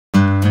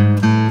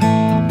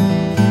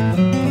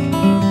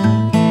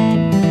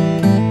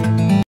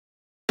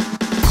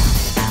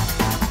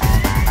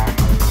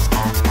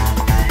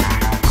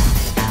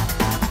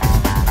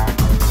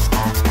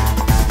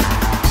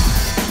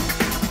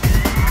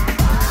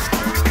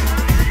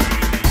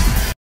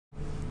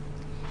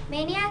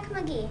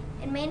Maniac Magee.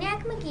 In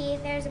Maniac Magee,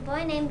 there's a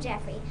boy named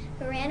Jeffrey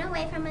who ran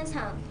away from his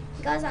home.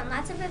 He goes on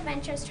lots of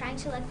adventures trying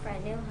to look for a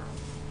new home.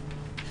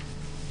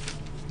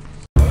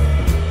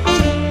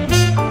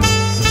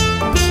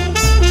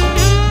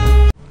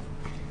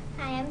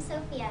 Hi, I'm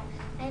Sophia.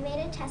 I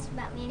made a test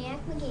about Maniac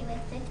Magee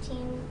with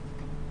 15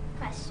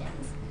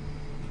 questions.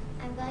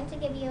 I'm going to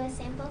give you a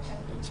sample from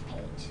each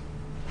page.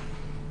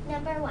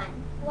 Number 1.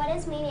 What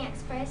is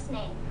Maniac's first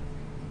name?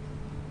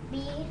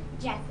 B.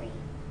 Jeffrey.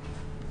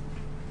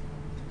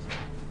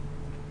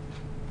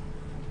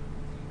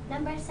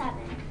 Number 7.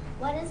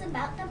 What is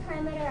about the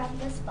perimeter of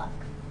this book?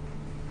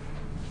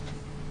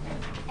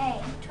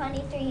 A.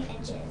 23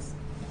 inches.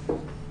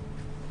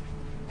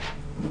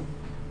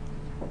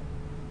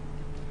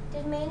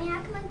 Did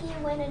Maniac Magee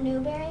win a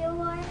Newbery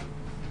Award?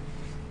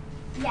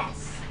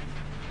 Yes.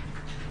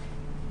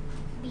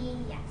 B.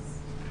 Yes.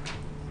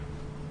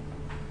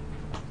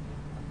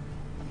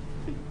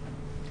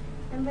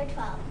 Number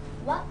 12.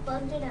 What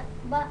book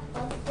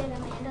did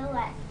Amanda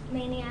let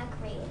Maniac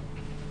read?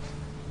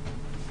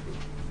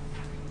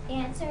 The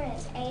answer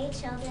is A.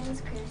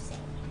 Children's Crusade.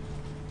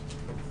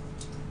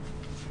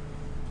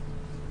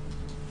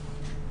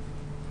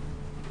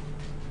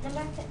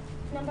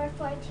 Number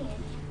 14.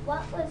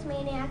 What was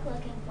Maniac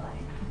looking for?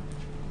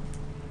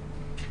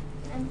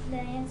 And the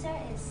answer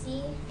is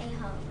C. A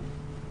home.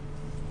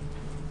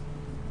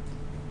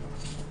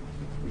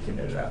 We can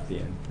edit out the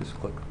end. Just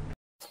click.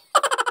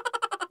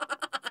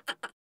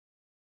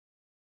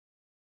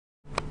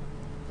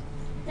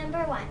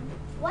 Number 1.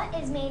 What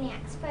is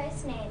Maniac's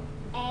first name?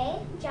 A.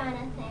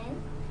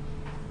 Jonathan,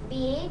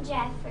 B.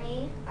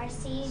 Jeffrey, or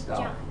C.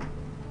 John?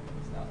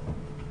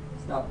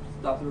 Stop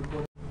the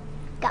recording.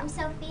 I'm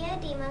Sophia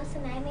Demos,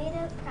 and I made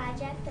a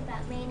project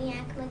about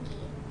Maniac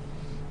Magee.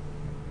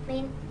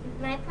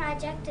 My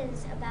project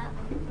is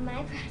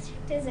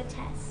a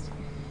test.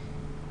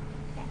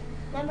 Okay.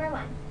 Number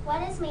 1.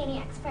 What is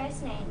Maniac's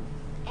first name?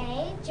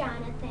 A.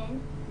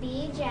 Jonathan,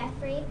 B.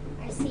 Jeffrey,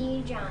 or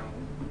C. John?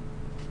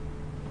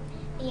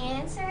 The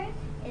answer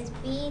is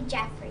B.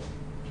 Jeffrey.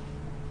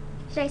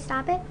 Should I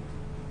stop it?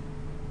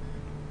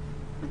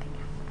 Okay.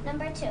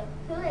 Number 2.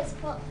 Who is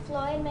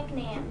Floyd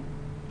McNam?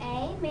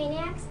 A.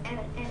 Maniac's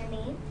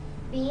enemy,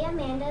 B.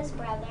 Amanda's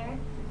brother,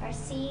 or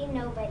C.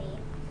 Nobody?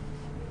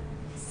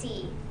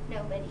 C.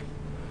 Nobody.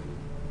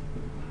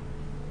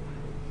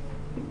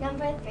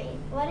 Number 3.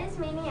 What is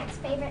Maniac's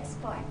favorite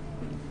sport?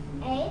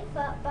 A.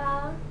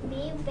 Football,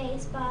 B.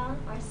 Baseball,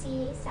 or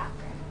C.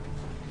 Soccer?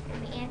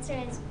 And the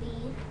answer is B.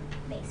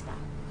 Baseball.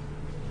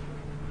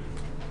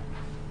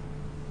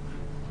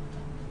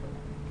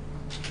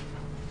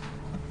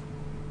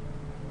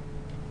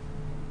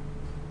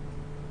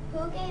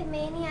 Who gave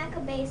Maniac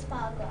a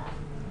baseball glove?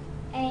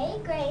 A.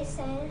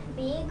 Grayson,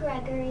 B.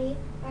 Gregory,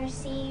 or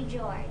C.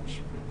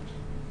 George?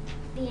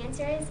 The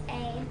answer is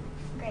A.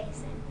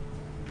 Grayson.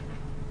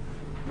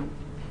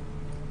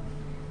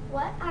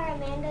 What are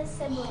Amanda's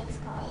siblings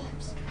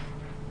called?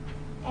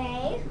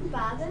 A.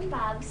 Bob and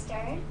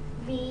Bobster,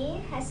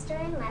 B. Hester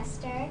and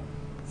Lester,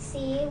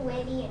 C.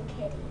 Whitty and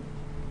Kitty?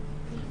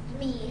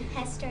 B.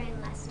 Hester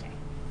and Lester.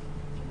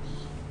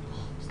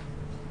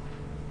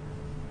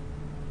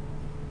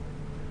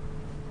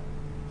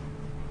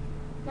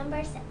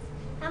 Number 6.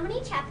 How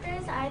many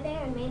chapters are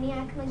there in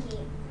Maniac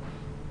Magee?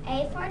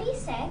 A.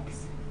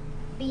 46,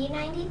 B.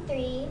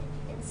 93,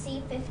 and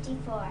C.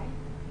 54.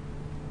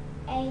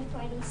 A.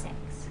 46.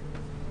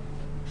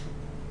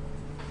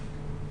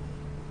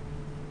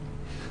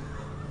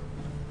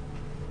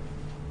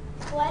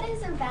 What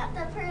is about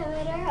the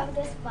perimeter of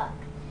this book?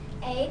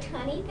 A.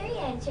 23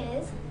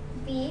 inches,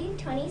 B.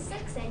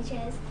 26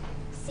 inches,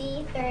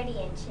 C. 30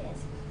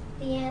 inches.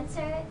 The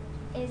answer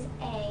is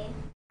A.